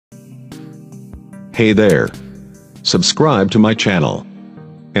Hey there. Subscribe to my channel.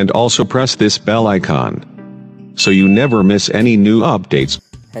 And also press this bell icon. So you never miss any new updates.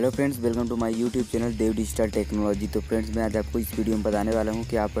 Hello friends, welcome to my YouTube channel Dev digital technology. तो friends, मैं आज आपको इस video में बताने वाला हूं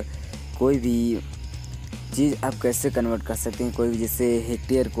कि आप कोई भी चीज़ आप कैसे कन्वर्ट कर सकते हैं। कोई भी जैसे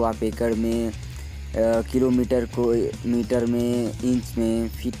हेक्टेयर को आप एकड़ में, किलोमीटर को मीटर में, इंच में,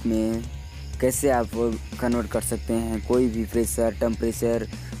 फीट में कैसे आप कन्वर्ट कर सकते हैं। कोई भी pressure, temperature,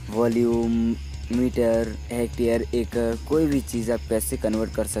 volume, metre, hectare, एकड़, कोई भी चीज़ आप कैसे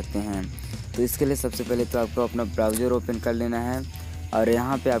कन्वर्ट कर सकते हैं। तो इसके लिए सबसे पहले तो आपको अपना ब्राउज़र ओपन कर लेना है और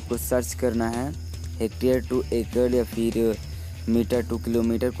यहाँ पे आपको सर्च करना है हेक्टेयर टू एकड़ या फिर मीटर टू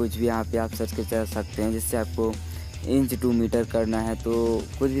किलोमीटर, कुछ भी यहाँ पे आप सर्च कर सकते हैं। जिससे आपको इंच टू मीटर करना है तो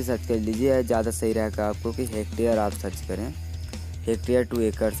कुछ भी सर्च कर लीजिए, ज़्यादा सही रहेगा आपको कि हेक्टेयर आप सर्च करें। हेक्टेयर टू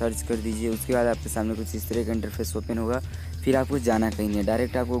एकड़ सर्च कर दीजिए। उसके बाद आपके सामने कुछ इस तरह का इंटरफेस ओपन होगा। फिर आपको जाना कहीं नहीं है,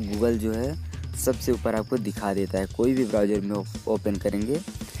 डायरेक्ट आपको गूगल जो है सबसे ऊपर आपको दिखा देता है। कोई भी ब्राउज़र में ओपन करेंगे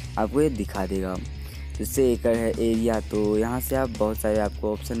आपको ये दिखा देगा। जिससे एकड़ है एरिया, तो यहाँ से आप बहुत सारे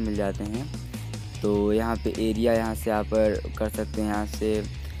आपको ऑप्शन मिल जाते हैं। तो यहाँ पे एरिया, यहाँ से आप कर सकते हैं। यहाँ से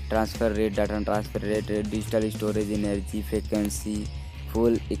transfer rate, data transfer rate, digital storage, energy, frequency,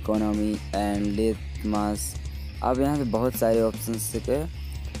 full economy and lathe मास। अब यहाँ पे बहुत सारे ऑप्शंस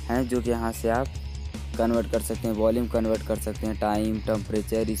हैं जो कि यहाँ से आप कन्वर्ट कर सकते हैं। वॉल्यूम कन्वर्ट कर सकते हैं, time,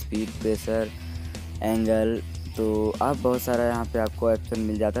 temperature, speed, pressure, angle. तो आप बहुत सारा यहाँ पे आपको ऑप्शन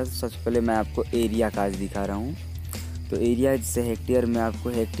मिल जाता है। तो सबसे पहले मैं आपको एरिया का आज दिखा रहा हूँ। तो एरिया जैसे हेक्टेयर में आपको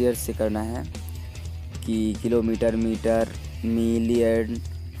हेक्टेयर से करना है कि kilometre, metre, million,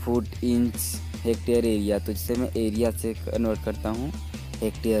 foot, inch, hectare area. तो जिससे मैं एरिया से कन्वर्ट करता हूँ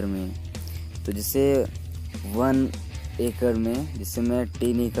हेक्टेयर में। तो जैसे 1 एकड़ में, जिससे मैं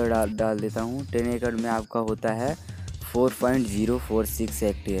 10 एकड़ डाल देता हूँ। 10 एकड़ में आपका होता है 4.046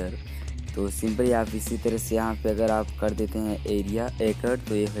 हेक्टेयर। तो सिंपली आप इसी तरह से यहाँ पे अगर आप कर देते हैं एरिया एकड़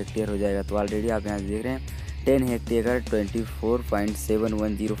तो ये हेक्टेयर हो जाएगा। तो ऑलरेडी आप यहाँ से देख रहे हैं 10 हेक्टेयर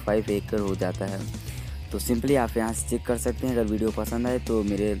 24.7105 एकड़ हो जाता है। तो सिंपली आप यहाँ से चेक कर सकते हैं। अगर वीडियो पसंद आए तो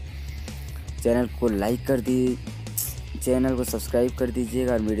मेरे चैनल को लाइक कर चैनल को सब्सक्राइब कर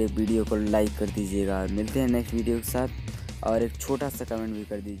दीजिएगा और मेरे वीडियो को लाइक कर दीजिएगा। मिलते हैं नेक्स्ट वीडियो के साथ और एक छोटा सा कमेंट भी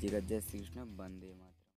कर दीजिएगा। जय श्री कृष्ण, वंदे मातरम।